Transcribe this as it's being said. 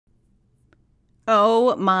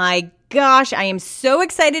Oh my gosh, I am so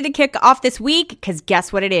excited to kick off this week because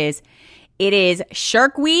guess what it is? It is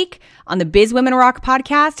Shark Week on the Biz Women Rock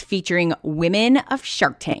podcast featuring women of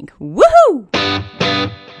Shark Tank. Woohoo!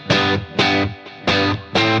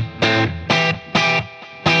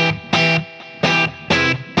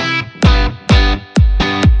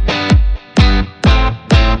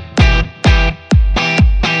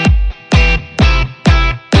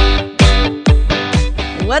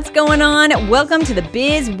 What's going on? Welcome to the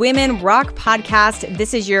Biz Women Rock podcast.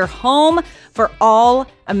 This is your home for all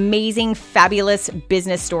amazing, fabulous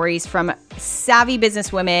business stories from savvy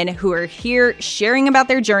businesswomen who are here sharing about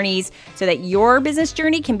their journeys so that your business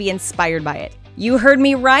journey can be inspired by it. You heard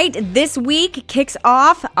me right. This week kicks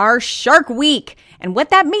off our Shark Week. And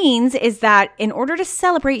what that means is that in order to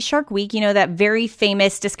celebrate Shark Week, you know, that very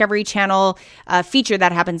famous Discovery Channel feature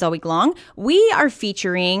that happens all week long, we are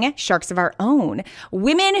featuring sharks of our own.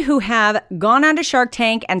 Women who have gone onto Shark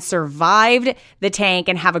Tank and survived the tank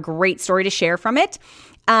and have a great story to share from it.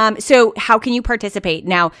 So how can you participate?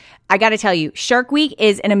 Now, I got to tell you, Shark Week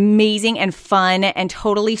is an amazing and fun and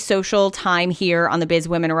totally social time here on the Biz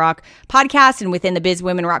Women Rock podcast and within the Biz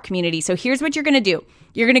Women Rock community. So here's what you're going to do.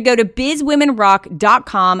 You're going to go to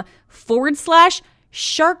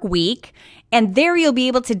bizwomenrock.com/Shark Week. And there you'll be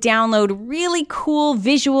able to download really cool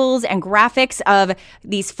visuals and graphics of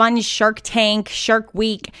these fun Shark Tank, Shark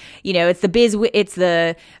Week. You know, it's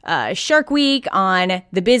the Shark Week on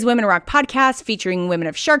the Biz Women Rock podcast featuring women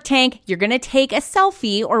of Shark Tank. You're going to take a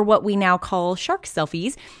selfie, or what we now call shark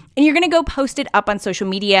selfies, and you're going to go post it up on social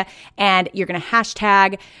media, and you're going to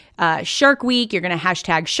hashtag Shark Week, you're going to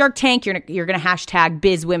hashtag Shark Tank, you're going to hashtag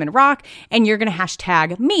Biz Women Rock, and you're going to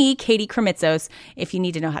hashtag me, Katie Kremitzos. If you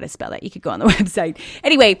need to know how to spell that, you could go on the website.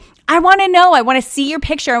 Anyway, I want to know, I want to see your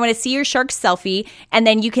picture, I want to see your shark selfie, and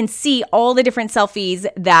then you can see all the different selfies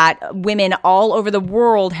that women all over the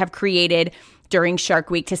world have created during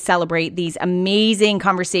Shark Week to celebrate these amazing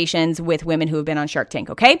conversations with women who have been on Shark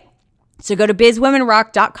Tank, okay? So go to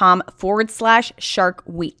bizwomenrock.com/Shark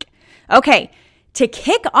Week. Okay. To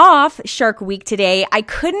kick off Shark Week today, I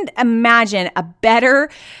couldn't imagine a better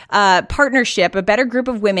partnership, a better group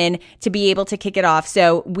of women to be able to kick it off.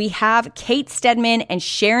 So we have Kate Steadman and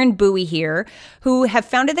Sharon here who have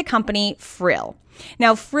founded the company Frill.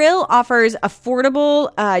 Now, Frill offers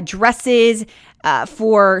affordable dresses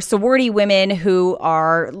for sorority women who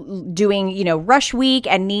are doing, rush week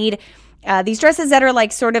and need these dresses that are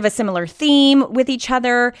like sort of a similar theme with each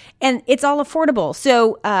other, and it's all affordable.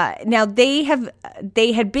 So now they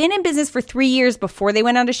had been in business for 3 years before they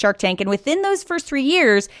went on to Shark Tank, and within those first 3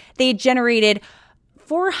 years, they had generated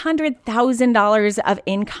 $400,000 of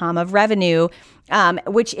income, of revenue,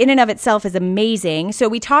 which in and of itself is amazing. So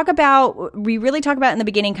we really talk about in the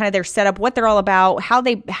beginning kind of their setup, what they're all about, how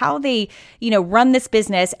they run this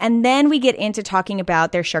business, and then we get into talking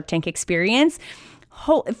about their Shark Tank experience.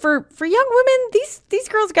 For young women, these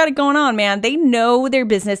girls got it going on, man. They know their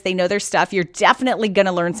business. They know their stuff. You're definitely going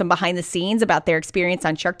to learn some behind the scenes about their experience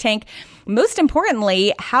on Shark Tank. Most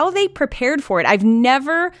importantly, how they prepared for it. I've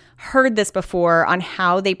never heard this before on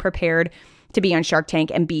how they prepared to be on Shark Tank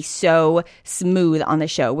and be so smooth on the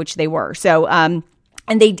show, which they were. So, and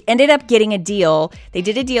they ended up getting a deal. They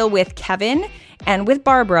did a deal with Kevin and with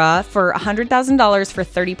Barbara for $100,000 for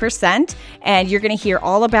 30%. And you're going to hear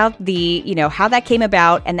all about how that came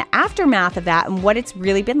about and the aftermath of that and what it's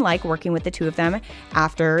really been like working with the two of them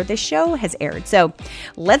after the show has aired. So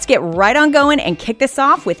let's get right on going and kick this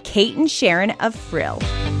off with Kate and Sharon of Frill.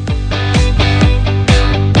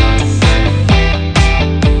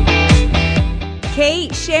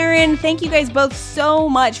 Kate, Sharon, thank you guys both so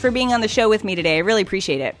much for being on the show with me today. I really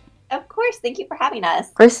appreciate it. Of course. Thank you for having us.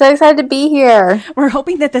 We're so excited to be here. We're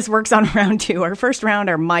hoping that this works on round 2. Our first round,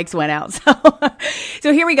 our mics went out.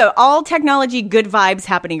 So here we go. All technology, good vibes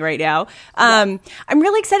happening right now. I'm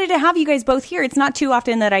really excited to have you guys both here. It's not too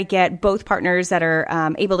often that I get both partners that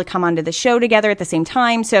are able to come onto the show together at the same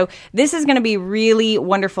time. So this is going to be really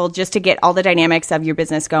wonderful just to get all the dynamics of your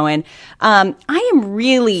business going. I am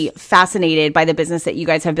really fascinated by the business that you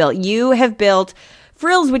guys have built. You have built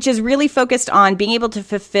Frills, which is really focused on being able to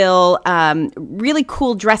fulfill really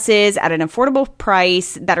cool dresses at an affordable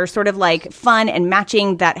price that are sort of like fun and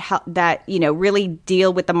matching that really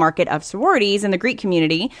deal with the market of sororities and the Greek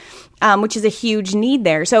community, which is a huge need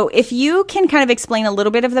there. So if you can kind of explain a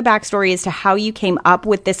little bit of the backstory as to how you came up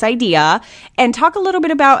with this idea and talk a little bit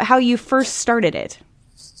about how you first started it.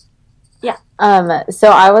 Yeah. So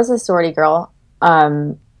I was a sorority girl at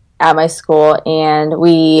my school, and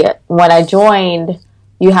when I joined,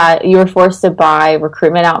 you were forced to buy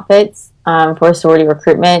recruitment outfits for sorority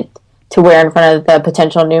recruitment to wear in front of the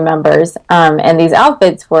potential new members. And these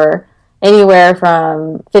outfits were anywhere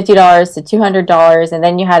from $50 to $200, and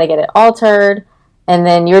then you had to get it altered, and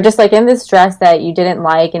then you were just like in this dress that you didn't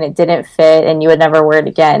like and it didn't fit and you would never wear it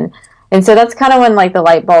again. And so that's kind of when like the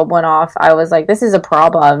light bulb went off. I was like, this is a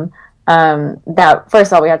problem. That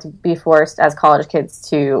first of all, we have to be forced as college kids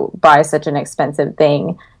to buy such an expensive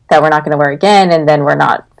thing that we're not going to wear again, and then we're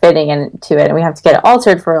not fitting into it, and we have to get it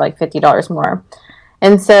altered for like $50 more.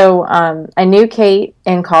 And so I knew Kate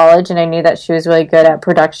in college, and I knew that she was really good at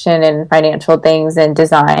production and financial things and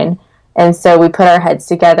design. And so we put our heads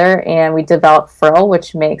together and we developed Frill,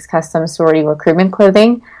 which makes custom sorority recruitment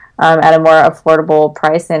clothing at a more affordable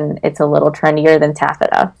price, and it's a little trendier than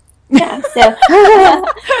taffeta. Yeah, so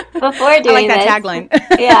before doing I like that tagline.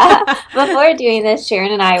 Before doing this,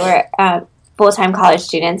 Sharon and I were full-time college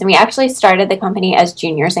students, and we actually started the company as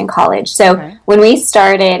juniors in college. So when we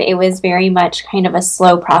started, it was very much kind of a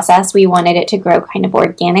slow process. We wanted it to grow kind of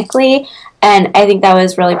organically, and I think that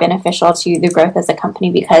was really beneficial to the growth as a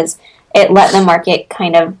company because it let the market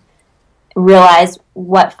kind of realize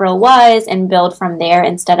what Frill was and build from there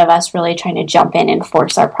instead of us really trying to jump in and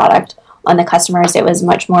force our product on the customers. It was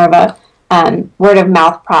much more of a word of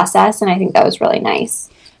mouth process, and I think that was really nice.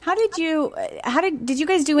 Did you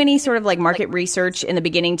guys do any sort of like market research in the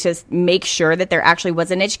beginning to make sure that there actually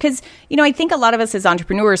was a niche? Because, I think a lot of us as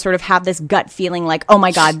entrepreneurs sort of have this gut feeling like, oh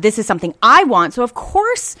my God, this is something I want. So of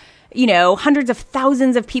course, hundreds of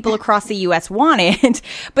thousands of people across the U.S. want it.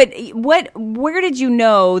 But where did you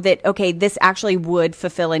know that, okay, this actually would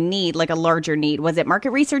fulfill a need, like a larger need? Was it market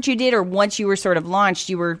research you did, or once you were sort of launched,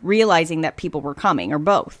 you were realizing that people were coming, or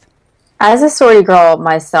both? As a sorority girl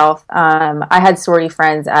myself, I had sorority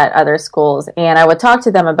friends at other schools, and I would talk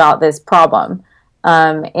to them about this problem.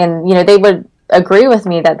 And, they would agree with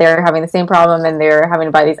me that they're having the same problem and they're having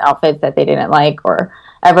to buy these outfits that they didn't like or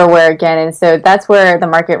ever wear again. And so that's where the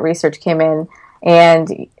market research came in.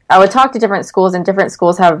 And I would talk to different schools, and different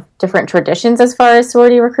schools have different traditions as far as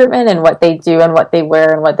sorority recruitment and what they do and what they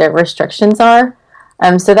wear and what their restrictions are.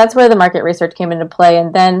 So that's where the market research came into play.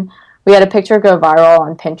 And then we had a picture go viral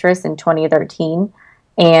on Pinterest in 2013,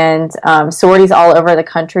 and sororities all over the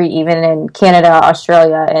country, even in Canada,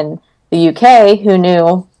 Australia, and the UK, who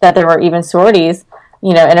knew that there were even sororities,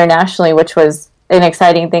 internationally, which was an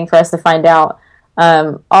exciting thing for us to find out.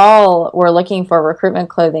 All were looking for recruitment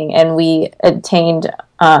clothing, and we tripled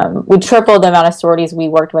the amount of sororities we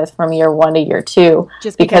worked with from year 1 to year 2.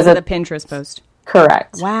 Just because of the Pinterest post.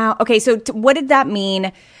 Correct. Wow. Okay, so what did that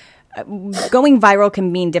mean? Going viral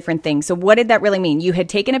can mean different things. So what did that really mean? You had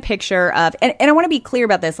taken a picture of, and I want to be clear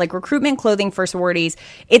about this, like recruitment clothing for sororities,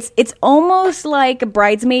 it's almost like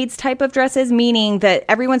bridesmaids type of dresses, meaning that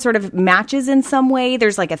everyone sort of matches in some way.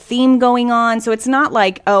 There's like a theme going on. So it's not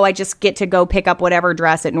like, oh, I just get to go pick up whatever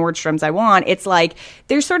dress at Nordstrom's I want. It's like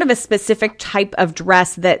there's sort of a specific type of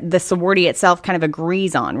dress that the sorority itself kind of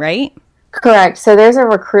agrees on, right? Correct. So there's a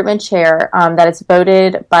recruitment chair that is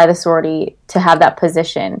voted by the sorority to have that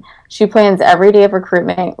position. She plans every day of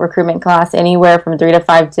recruitment class, anywhere from 3 to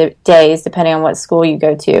 5 days, depending on what school you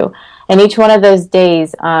go to. And each one of those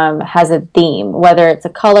days has a theme, whether it's a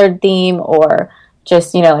colored theme or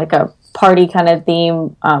just, like a party kind of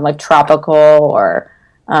theme, like tropical, or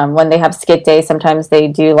when they have skit day, sometimes they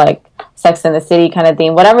do like Sex in the City kind of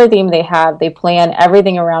theme. Whatever theme they have, they plan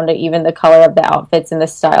everything around it, even the color of the outfits and the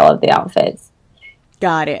style of the outfits.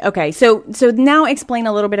 Got it. Okay. So now explain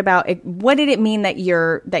a little bit about what did it mean that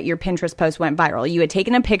your Pinterest post went viral? You had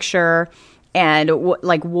taken a picture, and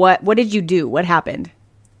what did you do? What happened?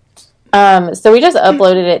 So we just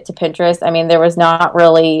uploaded it to Pinterest. I mean, there was not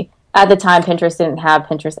really, at the time, Pinterest didn't have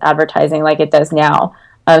Pinterest advertising like it does now.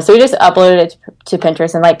 So we just uploaded it to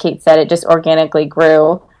Pinterest, and like Kate said, it just organically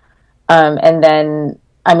grew. And then,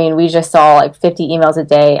 we just saw like 50 emails a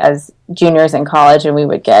day as juniors in college, and we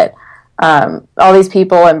would get all these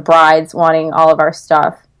people and brides wanting all of our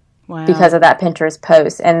stuff. Wow. Because of that Pinterest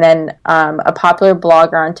post. And then a popular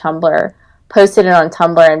blogger on Tumblr posted it on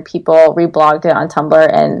Tumblr, and people reblogged it on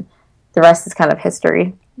Tumblr, and the rest is kind of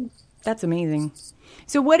history. That's amazing.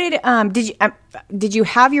 So what did you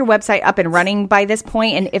have your website up and running by this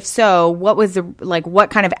point? And if so, what was what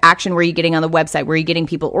kind of action were you getting on the website? Were you getting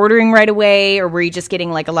people ordering right away, or were you just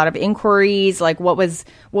getting like a lot of inquiries? Like what was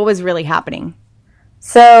really happening?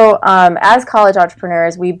 So as college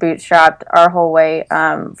entrepreneurs, we bootstrapped our whole way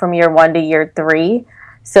from year 1 to year 3.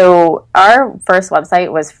 So our first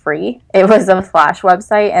website was free. It was a Flash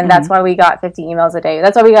website, and that's why we got 50 emails a day.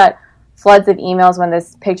 That's why we got floods of emails when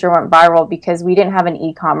this picture went viral, because we didn't have an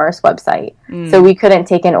e-commerce website. So we couldn't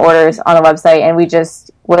take in orders on a website, and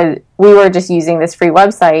we were just using this free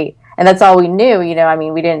website, And that's all we knew, I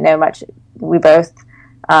mean, we didn't know much. We both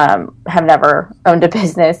have never owned a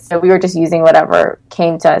business, so we were just using whatever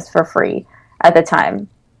came to us for free at the time.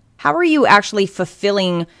 How are you actually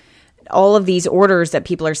fulfilling all of these orders that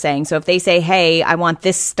people are saying? So if they say, hey, I want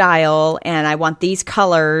this style and I want these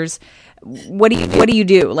colors, what do you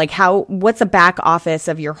do? Like what's the back office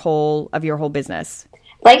of your whole business?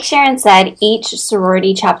 Like Sharon said, each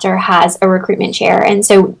sorority chapter has a recruitment chair. And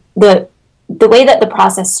so the way that the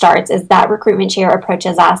process starts is that recruitment chair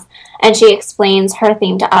approaches us and she explains her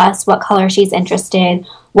theme to us, what color she's interested,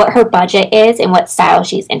 what her budget is, and what style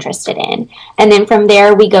she's interested in. And then from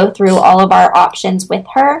there, we go through all of our options with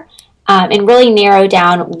her and really narrow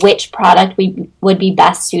down which product would be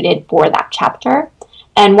best suited for that chapter.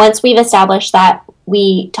 And once we've established that,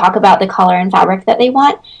 we talk about the color and fabric that they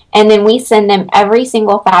want, and then we send them every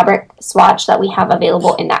single fabric swatch that we have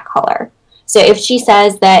available in that color. So if she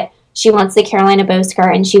says that she wants the Carolina bow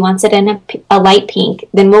skirt and she wants it in a light pink,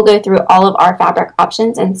 then we'll go through all of our fabric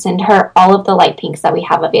options and send her all of the light pinks that we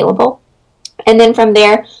have available. And then from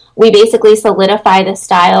there, we basically solidify the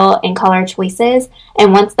style and color choices.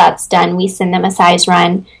 And once that's done, we send them a size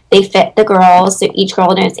run. They fit the girls, so each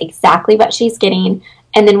girl knows exactly what she's getting.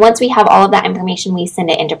 And then once we have all of that information, we send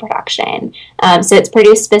it into production. So it's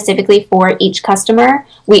produced specifically for each customer.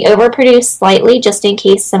 We overproduce slightly just in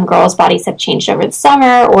case some girls' bodies have changed over the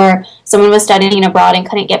summer or someone was studying abroad and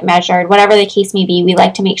couldn't get measured. Whatever the case may be, we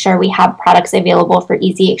like to make sure we have products available for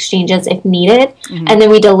easy exchanges if needed. Mm-hmm. And then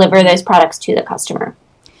we deliver those products to the customer.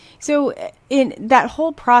 So in that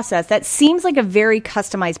whole process, that seems like a very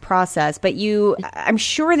customized process, but I'm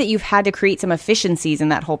sure that you've had to create some efficiencies in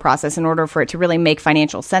that whole process in order for it to really make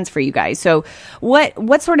financial sense for you guys. So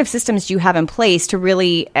what sort of systems do you have in place to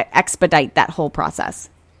really expedite that whole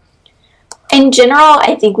process? In general,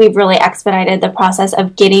 I think we've really expedited the process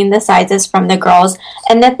of getting the sizes from the girls.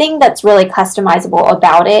 And the thing that's really customizable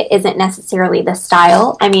about it isn't necessarily the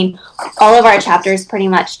style. I mean, all of our chapters pretty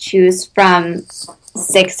much choose from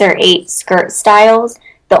 6 or 8 skirt styles.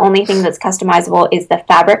 The only thing that's customizable is the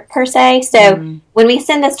fabric per se. So when we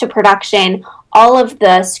send this to production, all of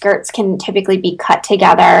the skirts can typically be cut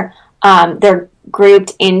together. They're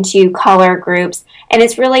grouped into color groups, and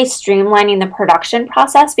it's really streamlining the production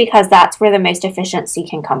process because that's where the most efficiency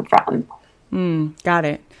can come from. Got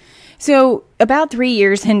it. So about 3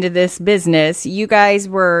 years into this business, you guys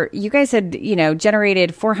had, generated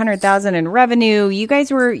 $400,000 in revenue. You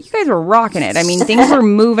guys were rocking it. I mean, things were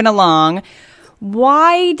moving along.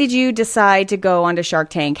 Why did you decide to go onto Shark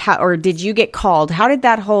Tank? Or did you get called? How did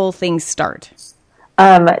that whole thing start?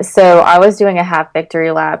 So I was doing a half victory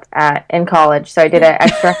lap in college. So I did an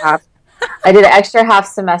extra half. I did an extra half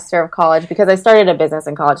semester of college because I started a business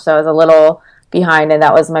in college. So I was a little behind, and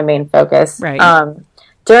that was my main focus. Right.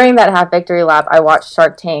 During that half victory lap, I watched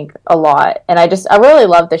Shark Tank a lot, and I really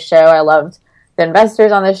loved the show. I loved the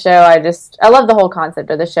investors on the show. I loved the whole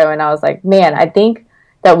concept of the show, and I was like, man, I think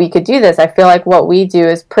that we could do this. I feel like what we do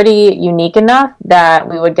is pretty unique enough that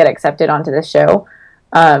we would get accepted onto the show.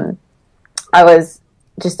 I was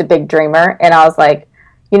just a big dreamer, and I was like,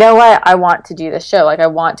 you know what? I want to do the show. Like, I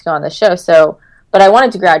want to go on the show. But I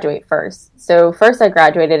wanted to graduate first. So first I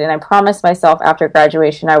graduated, and I promised myself after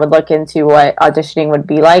graduation I would look into what auditioning would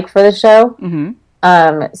be like for the show. Mm-hmm.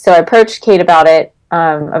 So I approached Kate about it,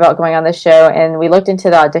 about going on the show, and we looked into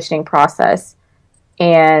the auditioning process.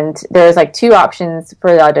 And there was 2 options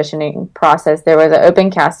for the auditioning process. There was an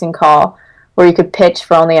open casting call where you could pitch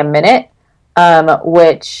for only a minute,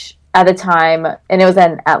 which at the time, and it was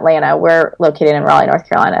in Atlanta. We're located in Raleigh, North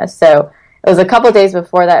Carolina. So it was a couple days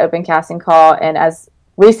before that open casting call, and as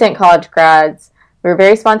recent college grads, we were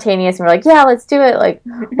very spontaneous, and we're like, yeah, let's do it.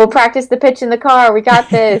 We'll practice the pitch in the car. We got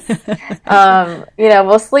this.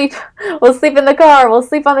 We'll sleep in the car. We'll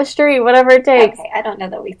sleep on the street, whatever it takes. Okay, I don't know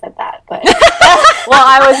that we said that, but well,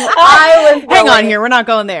 I was hang on here. We're not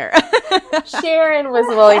going there. Sharon was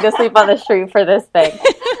willing to sleep on the street for this thing.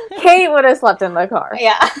 Kate would have slept in the car.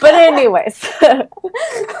 Yeah. But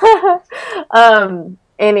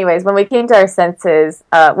anyways, when we came to our senses,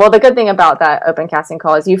 the good thing about that open casting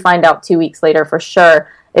call is you find out 2 weeks later for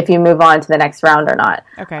sure if you move on to the next round or not.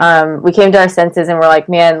 Okay. We came to our senses and we're like,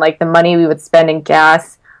 man, the money we would spend in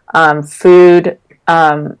gas, food,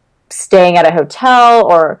 staying at a hotel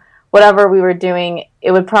or whatever we were doing,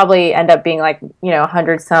 it would probably end up being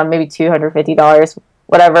 $100 some, maybe $250,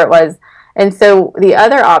 whatever it was. And so the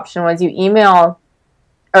other option was you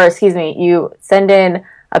send in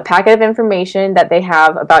a packet of information that they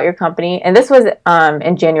have about your company. And this was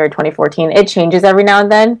in January 2014. It changes every now and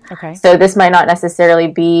then. Okay. So this might not necessarily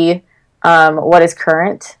be what is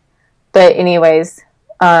current. But anyways,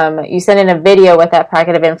 you send in a video with that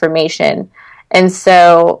packet of information. And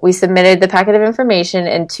so we submitted the packet of information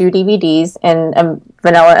in 2 DVDs in a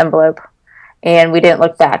vanilla envelope, and we didn't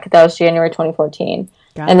look back. That was January 2014.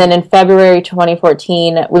 And then in February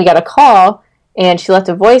 2014, we got a call, and she left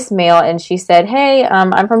a voicemail, and she said, hey,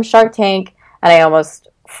 I'm from Shark Tank. And I almost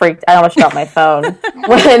dropped my phone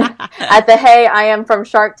when at the, hey, I am from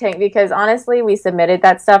Shark Tank, because honestly, we submitted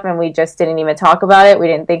that stuff and we just didn't even talk about it. We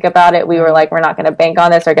didn't think about it. We were like, we're not going to bank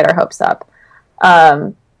on this or get our hopes up.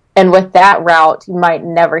 And with that route, you might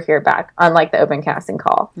never hear back, unlike the open casting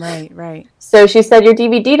call. Right. So she said, your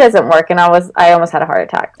DVD doesn't work. And I almost had a heart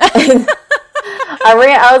attack. I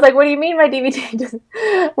was like, what do you mean my DVD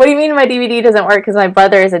doesn't work? Because my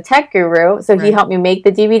brother is a tech guru. So he helped me make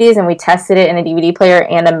the DVDs, and we tested it in a DVD player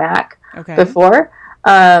and a Mac before.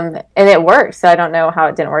 And it worked. So I don't know how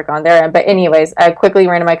it didn't work on their end. But anyways, I quickly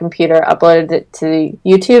ran to my computer, uploaded it to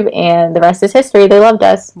YouTube, and the rest is history. They loved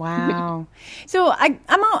us. Wow. So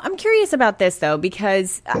I'm curious about this, though,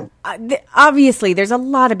 because obviously there's a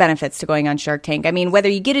lot of benefits to going on Shark Tank. I mean, whether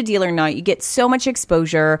you get a deal or not, you get so much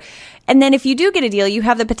exposure. And then if you do get a deal, you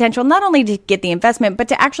have the potential not only to get the investment, but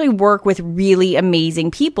to actually work with really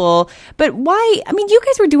amazing people. But why? I mean, you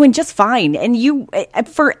guys were doing just fine. And you,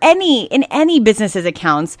 in any business's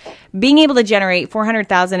accounts, being able to generate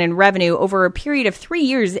 $400,000 in revenue over a period of 3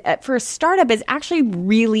 years for a startup is actually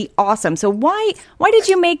really awesome. So why did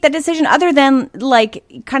you make that decision, other than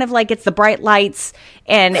kind of like it's the bright lights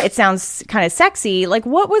and it sounds kind of sexy? Like,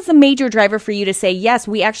 what was the major driver for you to say, yes,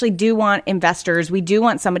 we actually do want investors, we do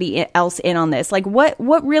want somebody else in on this? Like, what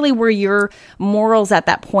really were your morals at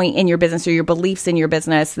that point in your business, or your beliefs in your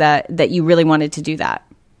business, that you really wanted to do that?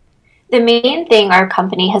 The main thing our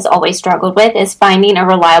company has always struggled with is finding a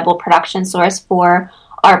reliable production source for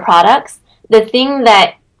our products. The thing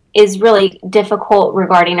that is really difficult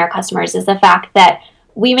regarding our customers is the fact that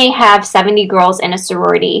we may have 70 girls in a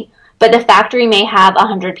sorority, but the factory may have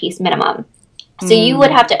 100-piece minimum. So you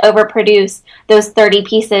would have to overproduce those 30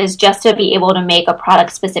 pieces just to be able to make a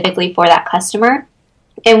product specifically for that customer.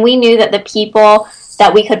 And we knew that the people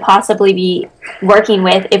that we could possibly be working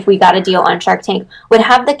with if we got a deal on Shark Tank would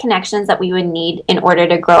have the connections that we would need in order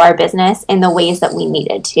to grow our business in the ways that we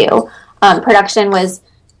needed to. Production was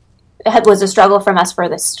a struggle from us for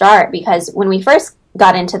the start, because when we first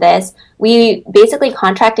got into this, we basically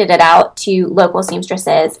contracted it out to local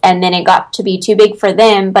seamstresses, and then it got to be too big for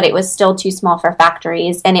them, but it was still too small for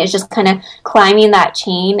factories. And it's just kind of climbing that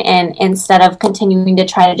chain, and instead of continuing to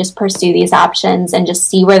try to just pursue these options and just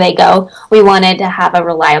see where they go, we wanted to have a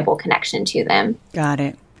reliable connection to them. Got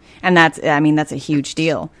it. And that's a huge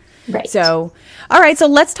deal. Right. So, all right. So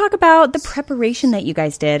let's talk about the preparation that you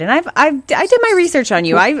guys did. And I did my research on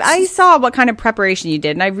you. I saw what kind of preparation you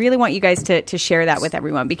did, and I really want you guys to share that with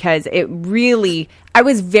everyone, because I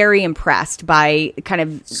was very impressed by kind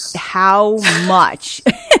of how much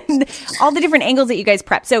all the different angles that you guys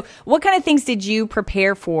prepped. So what kind of things did you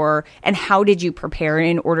prepare for, and how did you prepare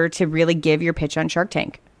in order to really give your pitch on Shark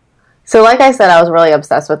Tank? So like I said, I was really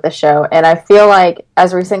obsessed with the show, and I feel like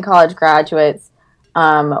as recent college graduates,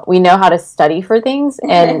 we know how to study for things,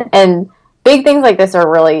 and big things like this are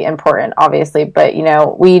really important, obviously. But,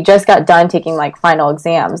 we just got done taking final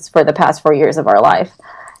exams for the past 4 years of our life.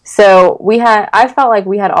 So I felt like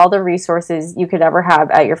we had all the resources you could ever have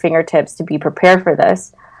at your fingertips to be prepared for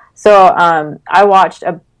this. So, I watched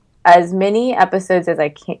as many episodes as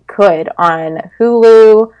I could on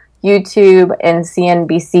Hulu, YouTube, and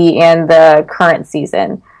CNBC, and the current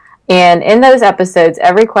season. And in those episodes,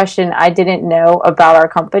 every question I didn't know about our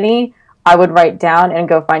company, I would write down and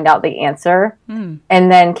go find out the answer. And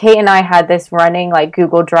then Kate and I had this running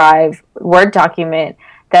Google Drive Word document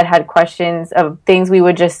that had questions of things we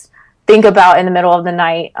would just think about in the middle of the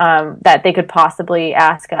night that they could possibly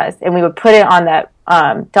ask us. And we would put it on that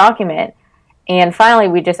document. And finally,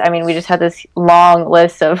 we just had this long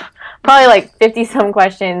list of probably 50-some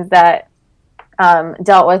questions that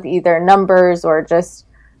dealt with either numbers or just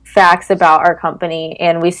facts about our company,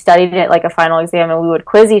 and we studied it like a final exam, and we would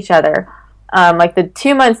quiz each other. The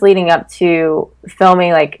 2 months leading up to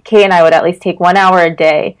filming, Kay and I would at least take 1 hour a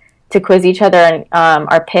day to quiz each other on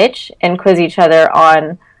our pitch and quiz each other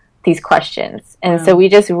on these questions. And so we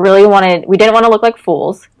just really we didn't want to look like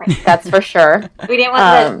fools, that's for sure. We didn't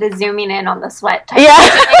want the zooming in on the sweat type. Yeah.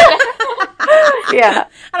 Yeah.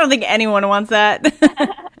 I don't think anyone wants that.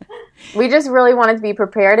 We just really wanted to be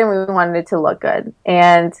prepared, and we wanted it to look good.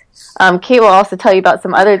 And Kate will also tell you about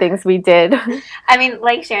some other things we did. I mean,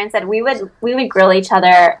 like Sharon said, we would grill each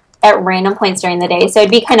other at random points during the day. So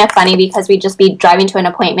it'd be kind of funny, because we'd just be driving to an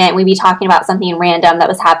appointment, we'd be talking about something random that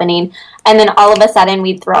was happening, and then all of a sudden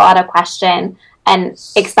we'd throw out a question, and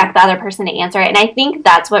expect the other person to answer it. And I think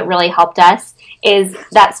that's what really helped us, is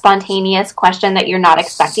that spontaneous question that you're not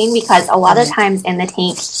expecting, because a lot of times in the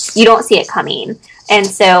tank, you don't see it coming. And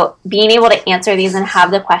so being able to answer these and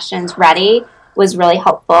have the questions ready was really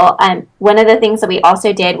helpful. One of the things that we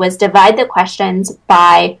also did was divide the questions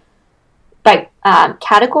by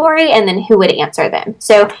category and then who would answer them.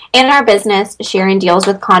 So in our business, Sharon deals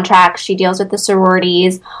with contracts, she deals with the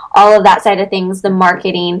sororities, all of that side of things, the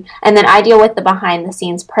marketing, and then I deal with the behind the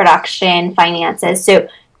scenes production, finances. So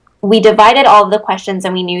we divided all of the questions,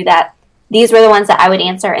 and we knew that these were the ones that I would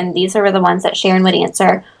answer and these were the ones that Sharon would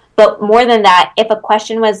answer. But more than that, if a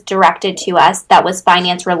question was directed to us that was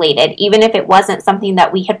finance related, even if it wasn't something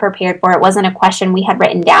that we had prepared for, it wasn't a question we had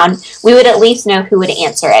written down, we would at least know who would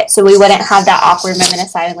answer it. So we wouldn't have that awkward moment of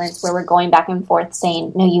silence where we're going back and forth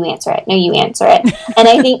saying, no, you answer it. No, you answer it. And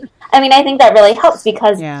I think that really helps,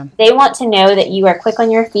 because they want to know that you are quick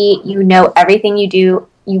on your feet. You know everything you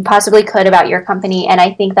possibly could about your company. And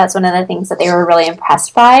I think that's one of the things that they were really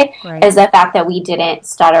impressed by, is the fact that we didn't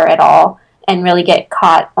stutter at all and really get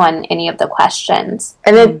caught on any of the questions.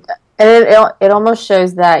 And it almost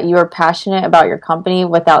shows that you are passionate about your company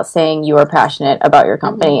without saying you are passionate about your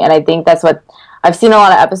company. Mm-hmm. And I think that's what I've seen a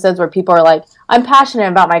lot of episodes where people are like, I'm passionate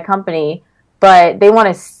about my company, but they want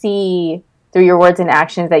to see through your words and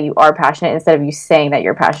actions that you are passionate, instead of you saying that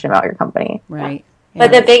you're passionate about your company. Right. Yeah.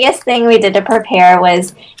 But the biggest thing we did to prepare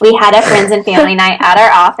was we had a friends and family night at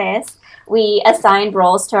our office. We assigned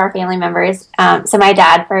roles to our family members. So my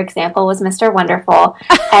dad, for example, was Mr. Wonderful.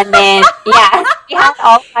 And then, we had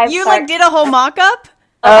all 5 You did a whole mock-up?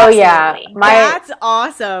 Oh, yeah. That's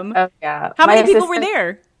awesome. Oh, yeah. How many people were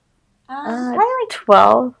there? Probably like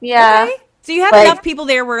 12. Yeah. Okay. So you had enough people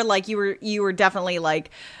there where you were definitely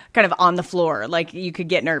kind of on the floor, you could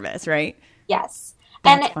get nervous, right? Yes.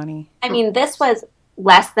 That's funny. I mean, this was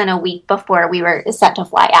less than a week before we were set to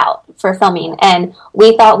fly out for filming, and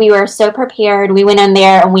we thought we were so prepared. We went in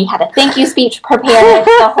there and we had a thank you speech prepared,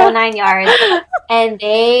 the whole 9 yards, and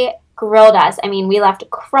they grilled us. I mean, we left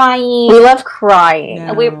crying. We left crying.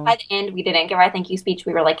 No. By the end, we didn't give our thank you speech.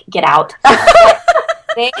 We were like, get out.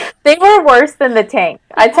 They were worse than the tank.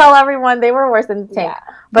 I tell everyone they were worse than the tank.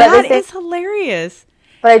 Yeah. But that is hilarious.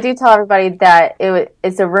 But I do tell everybody that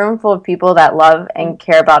it's a room full of people that love and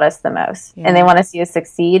care about us the most. Yeah. And they want to see us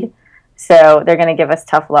succeed. So they're going to give us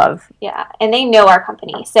tough love. Yeah. And they know our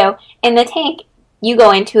company. So in the tank, you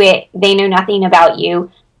go into it, they know nothing about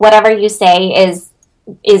you. Whatever you say is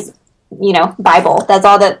Bible. That's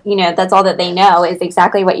all that they know, is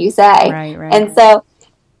exactly what you say. Right. And so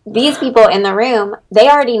these people in the room, they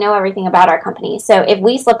already know everything about our company. So if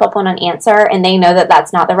we slip up on an answer and they know that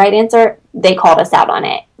that's not the right answer, they called us out on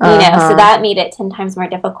it. So that made it 10 times more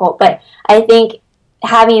difficult. But I think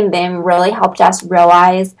having them really helped us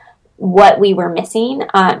realize what we were missing.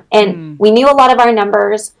 And we knew a lot of our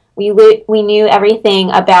numbers. We knew everything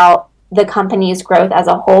about the company's growth as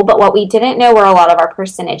a whole, but what we didn't know were a lot of our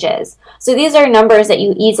percentages. So these are numbers that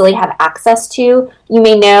you easily have access to. You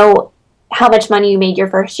may know how much money you made your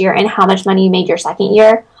first year and how much money you made your second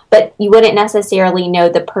year, but you wouldn't necessarily know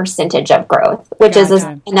the percentage of growth, which is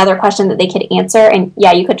another question that they could answer. And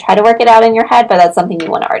you could try to work it out in your head, but that's something you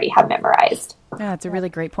want to already have memorized. Yeah, that's a really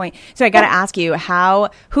great point. So I got to ask you,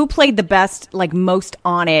 who played the best, most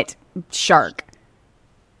on it shark?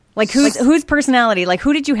 Whose personality?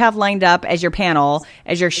 Who did you have lined up as your panel,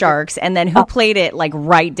 as your sharks, and then who played it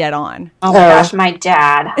right dead on? Oh my gosh, my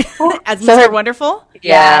dad. As Mr. Wonderful?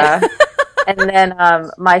 Yeah. And then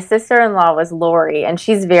my sister-in-law was Lori, and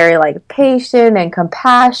she's very patient and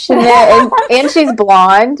compassionate, and she's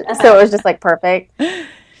blonde, so it was just perfect.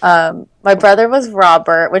 My brother was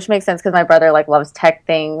Robert, which makes sense because my brother loves tech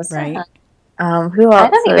things. Right. Who else? I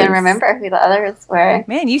don't even remember who the others were.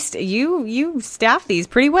 Man, you staff these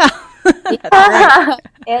pretty well. It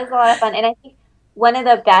was a lot of fun, and I think one of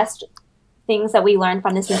the best things that we learned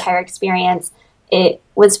from this entire experience, it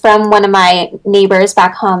was from one of my neighbors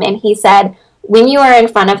back home, and he said, when you are in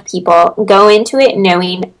front of people, go into it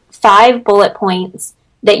knowing 5 bullet points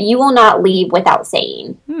that you will not leave without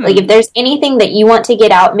saying. If there's anything that you want to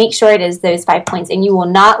get out, make sure it is those 5 points, and you will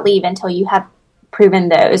not leave until you have proven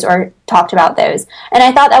those or talked about those. And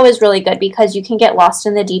I thought that was really good, because you can get lost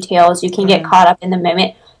in the details, you can get caught up in the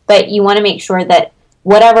moment, but you want to make sure that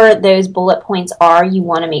whatever those bullet points are, you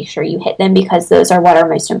want to make sure you hit them, because those are what are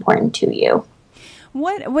most important to you.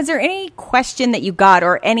 What was there any question that you got,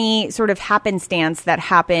 or any sort of happenstance that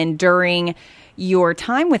happened during your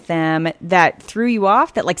time with them that threw you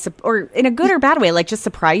off, that or in a good or bad way, just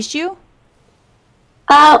surprised you?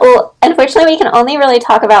 Well, unfortunately, we can only really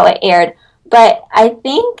talk about what aired, but I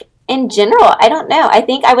think in general, I don't know. I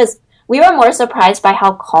think we were more surprised by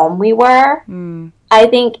how calm we were. I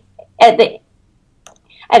think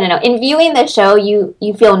I don't know, in viewing the show, you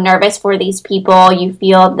feel nervous for these people. You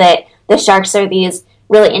feel that the sharks are these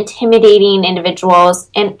really intimidating individuals.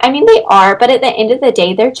 And I mean, they are, but at the end of the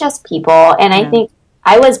day, they're just people. And I think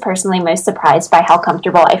I was personally most surprised by how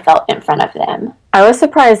comfortable I felt in front of them. I was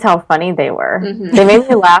surprised how funny they were. They made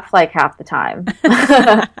me laugh like half the time.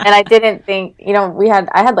 And I didn't think,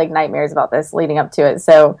 I had like nightmares about this leading up to it.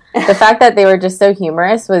 So the fact that they were just so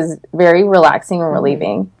humorous was very relaxing and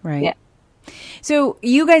relieving. Right. Yeah. So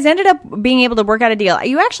you guys ended up being able to work out a deal.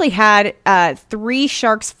 You actually had 3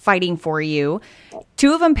 sharks fighting for you.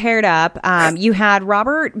 2 of them paired up. You had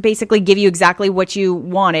Robert basically give you exactly what you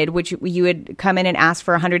wanted, which you had come in and asked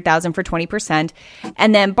for $100,000 for 20%.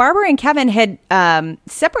 And then Barbara and Kevin had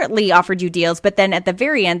separately offered you deals, but then at the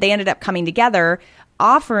very end, they ended up coming together,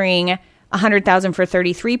 offering $100,000 for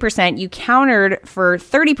 33%. You countered for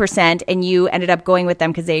 30%, and you ended up going with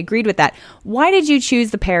them because they agreed with that. Why did you choose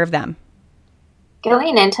the pair of them?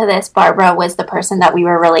 Going into this, Barbara was the person that we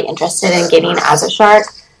were really interested in getting as a shark.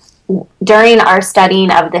 During our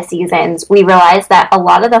studying of the seasons, we realized that a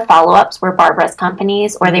lot of the follow-ups were Barbara's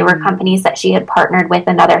companies, or they were companies that she had partnered with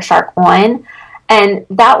another shark on. And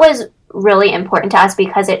that was really important to us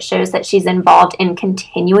because it shows that she's involved in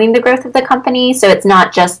continuing the growth of the company. So it's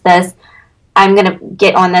not just this, I'm going to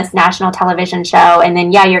get on this national television show and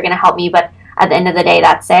then, you're going to help me, but at the end of the day,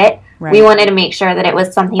 that's it. Right. We wanted to make sure that it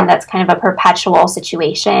was something that's kind of a perpetual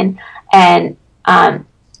situation. And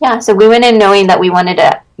so we went in knowing that we wanted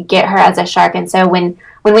to get her as a shark. And so when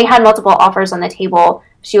we had multiple offers on the table,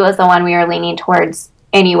 she was the one we were leaning towards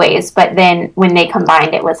anyways. But then when they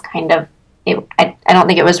combined, it was kind of, I don't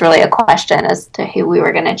think it was really a question as to who we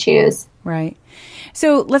were going to choose. Right.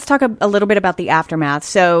 So let's talk a little bit about the aftermath.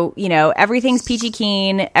 So, everything's peachy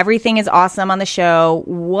keen. Everything is awesome on the show.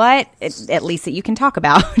 What, at least that you can talk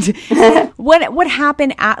about, what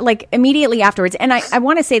happened immediately afterwards? And I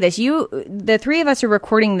want to say this, the 3 of us are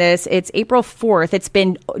recording this. It's April 4th. It's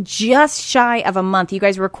been just shy of a month. You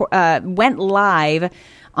guys went live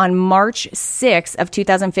on March 6th of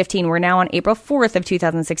 2015. We're now on April 4th of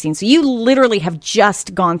 2016. So you literally have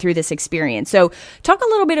just gone through this experience. So talk a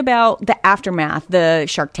little bit about the aftermath, the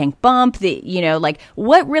Shark Tank bump,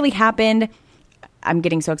 what really happened. I'm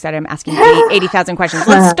getting so excited. I'm asking 80,000 questions.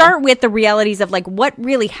 Let's start with the realities of what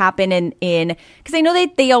really happened in because I know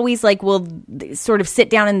they always will sort of sit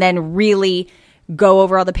down and then really go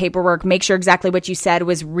over all the paperwork, make sure exactly what you said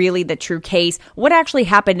was really the true case. What actually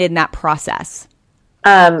happened in that process?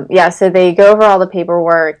 So they go over all the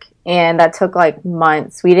paperwork, and that took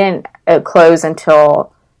months. We didn't close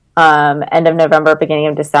until end of November, beginning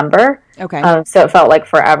of December. Okay. So it felt like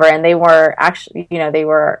forever, and they were actually, they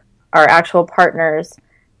were our actual partners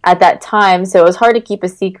at that time. So it was hard to keep a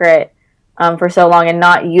secret for so long and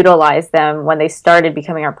not utilize them when they started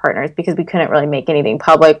becoming our partners because we couldn't really make anything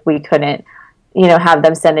public. We couldn't, have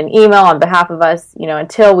them send an email on behalf of us,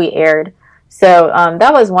 until we aired. So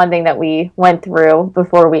that was one thing that we went through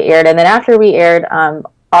before we aired. And then after we aired,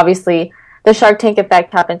 obviously the Shark Tank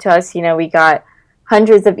effect happened to us. We got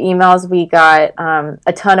hundreds of emails. We got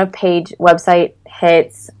a ton of page website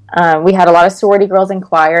hits. We had a lot of sorority girls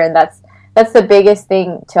inquire, and that's the biggest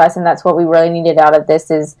thing to us. And that's what we really needed out of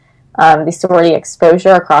this is the sorority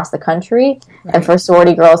exposure across the country, right, and for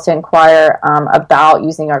sorority girls to inquire about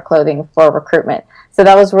using our clothing for recruitment. So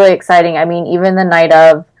that was really exciting. I mean, even the night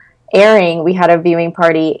of airing, we had a viewing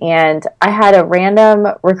party, and I had a random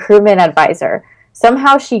recruitment advisor.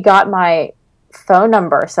 Somehow she got my phone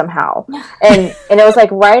number somehow, and it was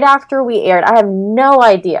right after we aired. I have no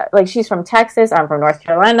idea. She's from Texas, I'm from North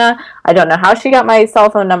Carolina. I don't know how she got my cell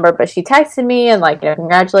phone number, but she texted me and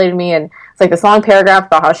congratulated me, and it's this long paragraph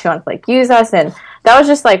about how she wants to use us, and that was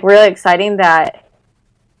just really exciting that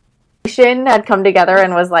had come together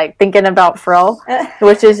and was thinking about Frill,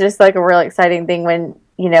 which is just a real exciting thing when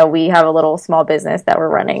we have a little small business that we're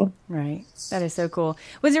running. Right. That is so cool.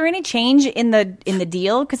 Was there any change in the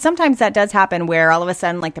deal? Because sometimes that does happen where all of a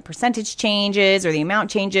sudden the percentage changes or the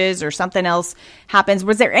amount changes or something else happens.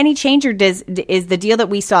 Was there any change, or is the deal that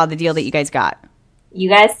we saw the deal that you guys got? You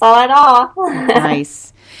guys saw it all.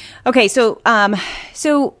 Nice. Okay, so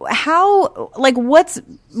how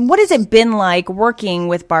what has it been like working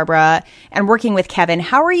with Barbara and working with Kevin?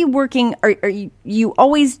 How are you working? Are you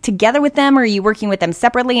always together with them, or are you working with them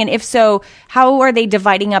separately? And if so, how are they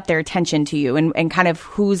dividing up their attention to you, and kind of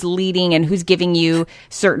who's leading and who's giving you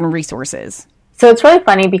certain resources? So it's really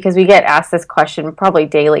funny because we get asked this question probably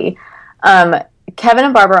daily. Kevin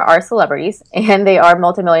and Barbara are celebrities, and they are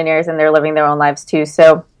multimillionaires, and they're living their own lives too.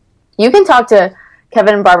 So you can talk to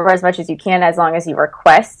Kevin and Barbara as much as you can, as long as you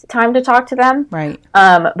request time to talk to them. Right.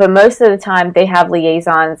 But most of the time they have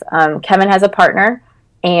liaisons. Kevin has a partner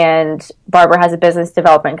and Barbara has a business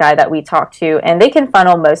development guy that we talk to, and they can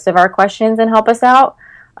funnel most of our questions and help us out.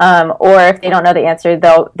 Or if they don't know the answer,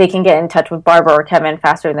 they can get in touch with Barbara or Kevin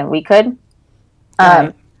faster than we could.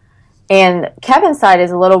 Right. And Kevin's side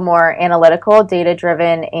is a little more analytical,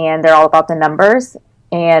 data-driven, and they're all about the numbers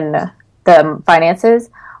and the finances,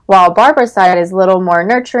 while Barbara's side is a little more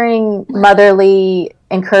nurturing, motherly,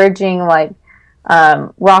 encouraging, like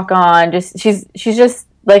rock on. She's just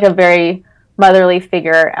like a very motherly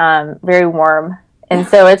figure, very warm. And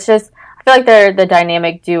so it's just, I feel like they're the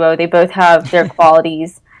dynamic duo. They both have their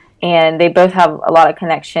qualities, and they both have a lot of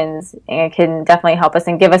connections and can definitely help us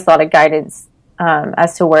and give us a lot of guidance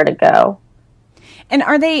as to where to go. And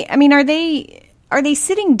are they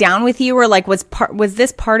sitting down with you, or like was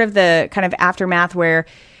this part of the kind of aftermath where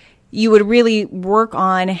you would really work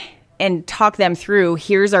on and talk them through,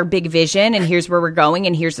 here's our big vision and here's where we're going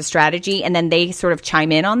and here's the strategy, and then they sort of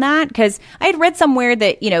chime in on that? Because I had read somewhere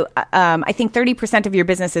that, I think 30% of your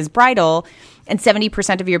business is bridal and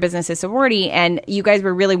 70% of your business is sorority, and you guys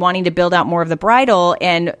were really wanting to build out more of the bridal,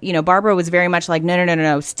 and, Barbara was very much like,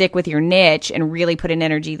 no, stick with your niche and really put an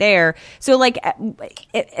energy there. So like at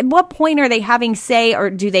what point are they having say, or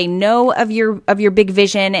do they know of your big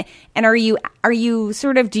vision? And are you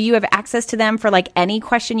sort of, do you have access to them for like any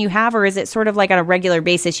question you have, or is it sort of like on a regular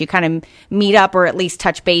basis you kind of meet up or at least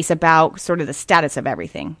touch base about sort of the status of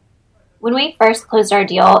everything? When we first closed our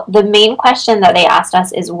deal, the main question that they asked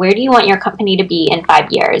us is, where do you want your company to be in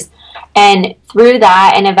 5 years? And through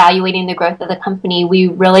that and evaluating the growth of the company, we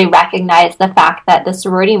really recognized the fact that the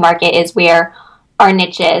sorority market is where our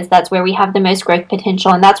niche is. That's where we have the most growth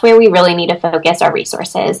potential, and that's where we really need to focus our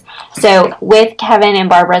resources. So with Kevin and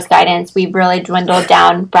Barbara's guidance, we've really dwindled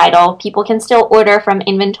down bridal. People can still order from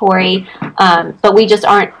inventory, but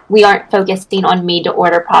we aren't focusing on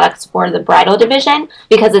made-to-order products for the bridal division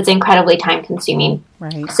because it's incredibly time-consuming.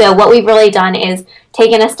 Right. So what we've really done is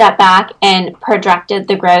taken a step back and projected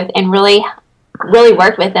the growth and really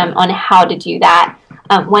worked with them on how to do that.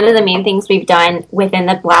 One of the main things we've done within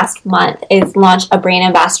the last month is launch a brand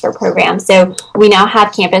ambassador program. So we now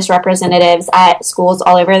have campus representatives at schools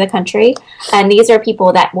all over the country, and these are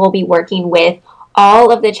people that will be working with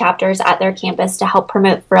all of the chapters at their campus to help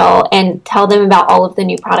promote Frill and tell them about all of the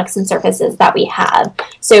new products and services that we have.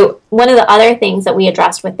 So one of the other things that we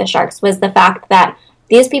addressed with the Sharks was the fact that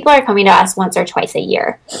these people are coming to us once or twice a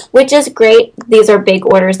year, which is great. These are big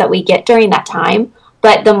orders that we get during that time.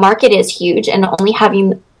 But the market is huge, and only have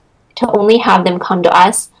them come to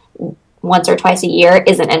us once or twice a year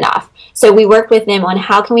isn't enough. So we work with them on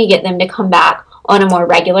how can we get them to come back on a more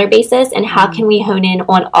regular basis, and how can we hone in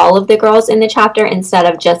on all of the girls in the chapter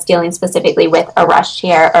instead of just dealing specifically with a rush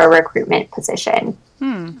chair or a recruitment position.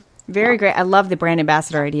 Very great. I love the brand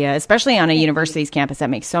ambassador idea, especially on a university's campus. That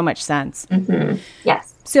makes so much sense. Mm-hmm.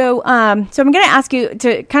 Yes. So I'm going to ask you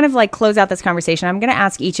to kind of like close out this conversation. I'm going to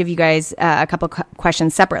ask each of you guys a couple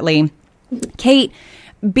questions separately. Kate,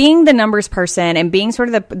 being the numbers person and being sort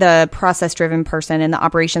of the process driven person and the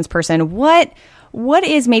operations person, what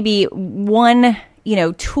is maybe one,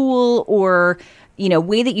 tool or,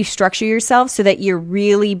 way that you structure yourself so that you're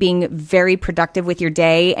really being very productive with your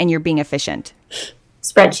day and you're being efficient?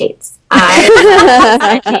 Spreadsheets. I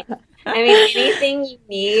love spreadsheets. I mean, anything you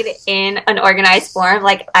need in an organized form,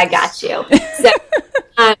 like, I got you. So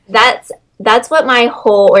that's what my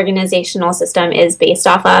whole organizational system is based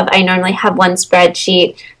off of. I normally have one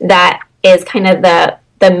spreadsheet that is kind of the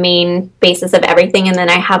main basis of everything, and then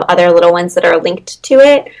I have other little ones that are linked to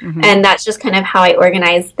it, and that's just kind of how I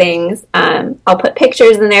organize things. I'll put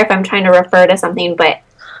pictures in there if I'm trying to refer to something, but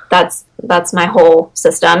that's my whole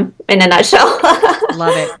system in a nutshell.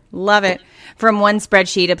 Love it. From one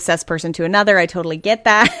spreadsheet obsessed person to another, I totally get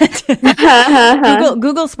that.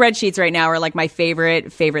 Google spreadsheets right now are like my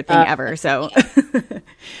favorite thing ever. So,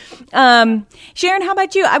 Sharon, how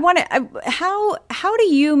about you? How do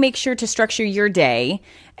you make sure to structure your day?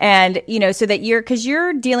 And, so that because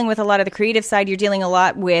you're dealing with a lot of the creative side, you're dealing a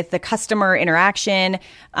lot with the customer interaction.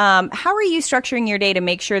 How are you structuring your day to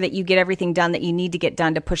make sure that you get everything done that you need to get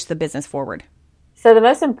done to push the business forward? So the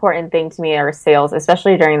most important thing to me are sales,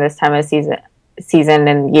 especially during this time of season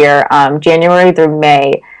and year. January through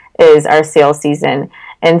May is our sales season.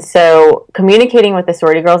 And so communicating with the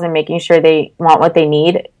sorority girls and making sure they want what they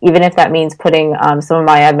need, even if that means putting some of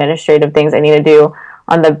my administrative things I need to do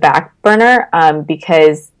on the back burner,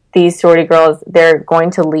 because these sorority girls, they're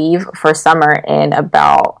going to leave for summer in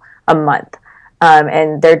about a month.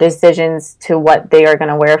 And their decisions to what they are going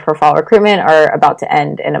to wear for fall recruitment are about to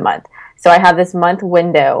end in a month. So I have this month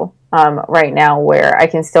window right now where I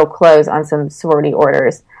can still close on some sorority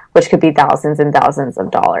orders, which could be thousands and thousands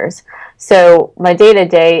of dollars. So my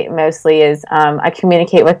day-to-day mostly is I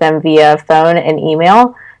communicate with them via phone and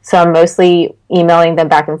email. So I'm mostly emailing them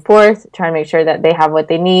back and forth, trying to make sure that they have what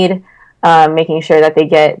they need, making sure that they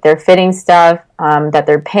get their fitting stuff, that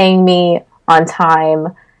they're paying me on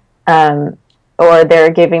time, or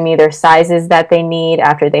they're giving me their sizes that they need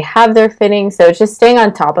after they have their fitting. So it's just staying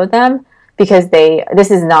on top of them, because this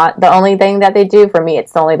is not the only thing that they do. For me,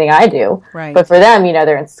 it's the only thing I do. Right. But for them,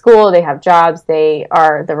 they're in school, they have jobs, they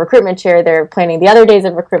are the recruitment chair, they're planning the other days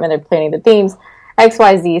of recruitment, they're planning the themes,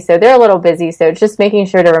 XYZ. So they're a little busy. So just making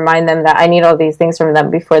sure to remind them that I need all these things from them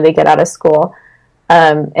before they get out of school,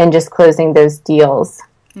 and just closing those deals.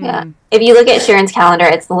 Yeah. If you look at Sharon's calendar,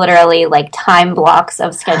 it's literally like time blocks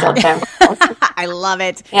of scheduled phone calls. I love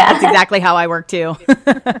it. Yeah. That's exactly how I work too.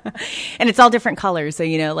 And it's all different colors. So,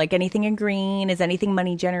 like anything in green is anything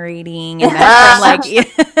money generating. And that's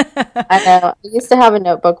I know. I used to have a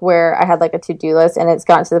notebook where I had like a to-do list, and it's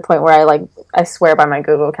gotten to the point where I swear by my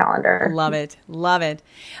Google Calendar. Love it. Love it.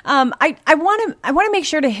 I want to make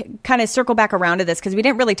sure to kind of circle back around to this, because we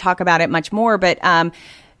didn't really talk about it much more, but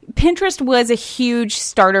Pinterest was a huge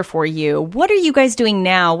starter for you. What are you guys doing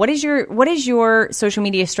now? What is your social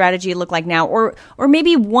media strategy look like now? Or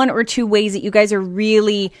maybe one or two ways that you guys are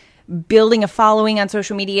really building a following on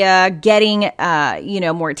social media, getting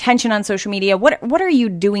more attention on social media. What are you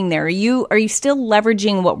doing there? Are you still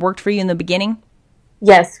leveraging what worked for you in the beginning?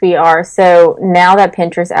 Yes, we are. So now that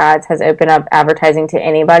Pinterest ads has opened up advertising to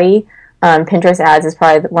anybody, Pinterest ads is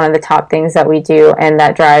probably one of the top things that we do, and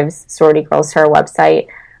that drives sorority girls to our website.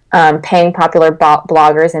 Paying popular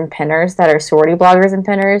bloggers and pinners that are sorority bloggers and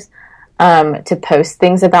pinners to post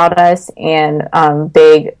things about us, and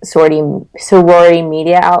big sorority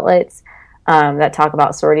media outlets that talk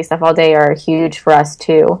about sorority stuff all day are huge for us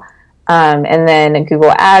too. And then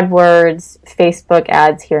Google AdWords, Facebook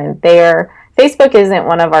ads here and there. Facebook isn't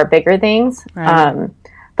one of our bigger things, right.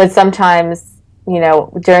 But sometimes,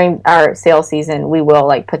 during our sales season, we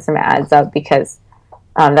will put some ads up, because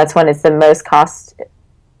that's when it's the most cost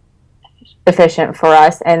efficient for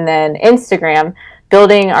us. And then Instagram,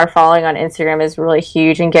 building our following on Instagram is really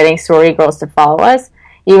huge, and getting sorority girls to follow us.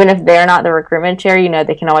 Even if they're not the recruitment chair,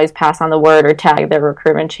 they can always pass on the word or tag their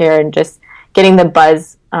recruitment chair, and just getting the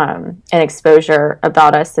buzz and exposure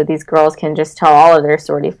about us, so these girls can just tell all of their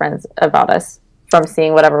sorority friends about us from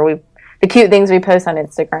seeing the cute things we post on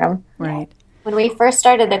Instagram. Right. When we first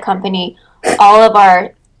started the company, all of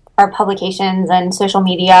our publications and social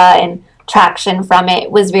media and traction from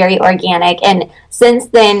it was very organic, and since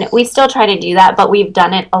then we still try to do that, but we've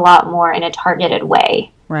done it a lot more in a targeted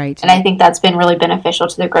way. Right. And I think that's been really beneficial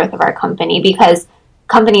to the growth of our company, because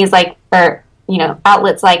companies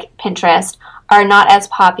outlets like Pinterest are not as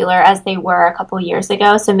popular as they were a couple years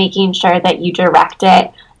ago. So making sure that you direct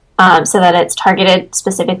it so that it's targeted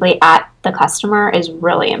specifically at the customer is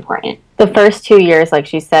really important. The first 2 years, like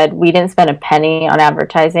she said, we didn't spend a penny on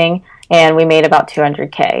advertising, and we made about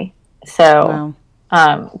 $200K. So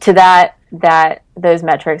to that those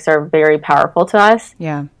metrics are very powerful to us.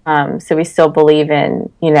 Yeah. So we still believe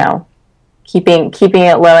in, keeping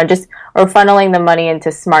it low, and or funneling the money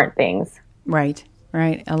into smart things. Right.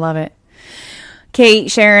 I love it. Kate,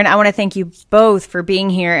 Sharon, I want to thank you both for being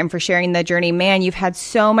here and for sharing the journey. Man, you've had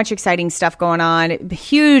so much exciting stuff going on.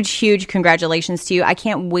 Huge congratulations to you. I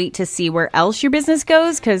can't wait to see where else your business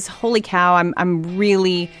goes, because holy cow, I'm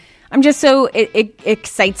just so, it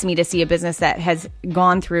excites me to see a business that has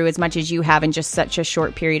gone through as much as you have in just such a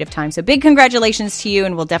short period of time. So big congratulations to you,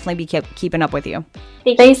 and we'll definitely be keeping up with you.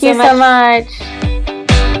 Thank you so much.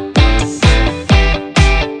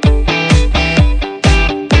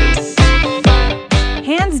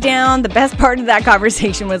 Hands down, the best part of that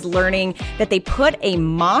conversation was learning that they put a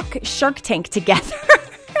mock Shark Tank together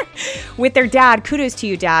with their dad. Kudos to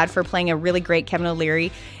you, Dad, for playing a really great Kevin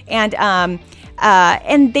O'Leary. And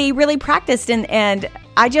they really practiced, and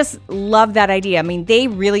I just love that idea. I mean, they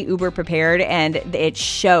really uber prepared, and it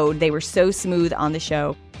showed. They were so smooth on the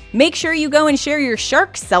show. Make sure you go and share your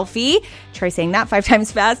shark selfie. Try saying that 5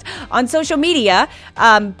 times fast on social media.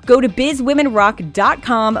 Go to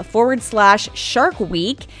bizwomenrock.com/Shark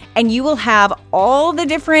Week, and you will have all the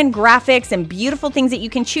different graphics and beautiful things that you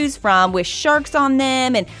can choose from with sharks on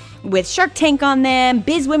them and with Shark Tank on them,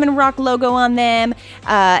 Biz Women Rock logo on them,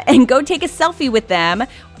 and go take a selfie with them,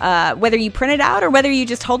 whether you print it out or whether you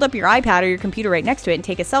just hold up your iPad or your computer right next to it and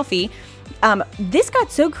take a selfie. This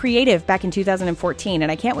got so creative back in 2014,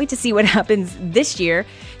 and I can't wait to see what happens this year.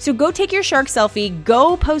 So go take your shark selfie,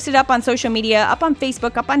 go post it up on social media, up on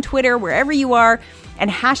Facebook, up on Twitter, wherever you are, and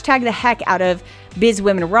hashtag the heck out of Biz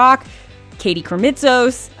Women Rock, Katie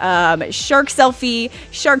Kremitzos, Shark Selfie,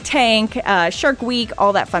 Shark Tank, Shark Week,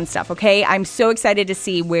 all that fun stuff, okay? I'm so excited to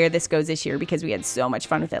see where this goes this year because we had so much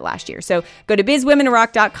fun with it last year. So go to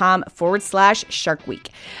bizwomenrock.com/Shark Week.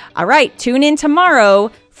 All right, tune in tomorrow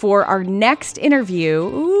for our next interview.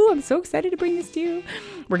 Ooh, I'm so excited to bring this to you.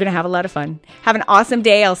 We're going to have a lot of fun. Have an awesome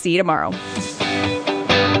day. I'll see you tomorrow.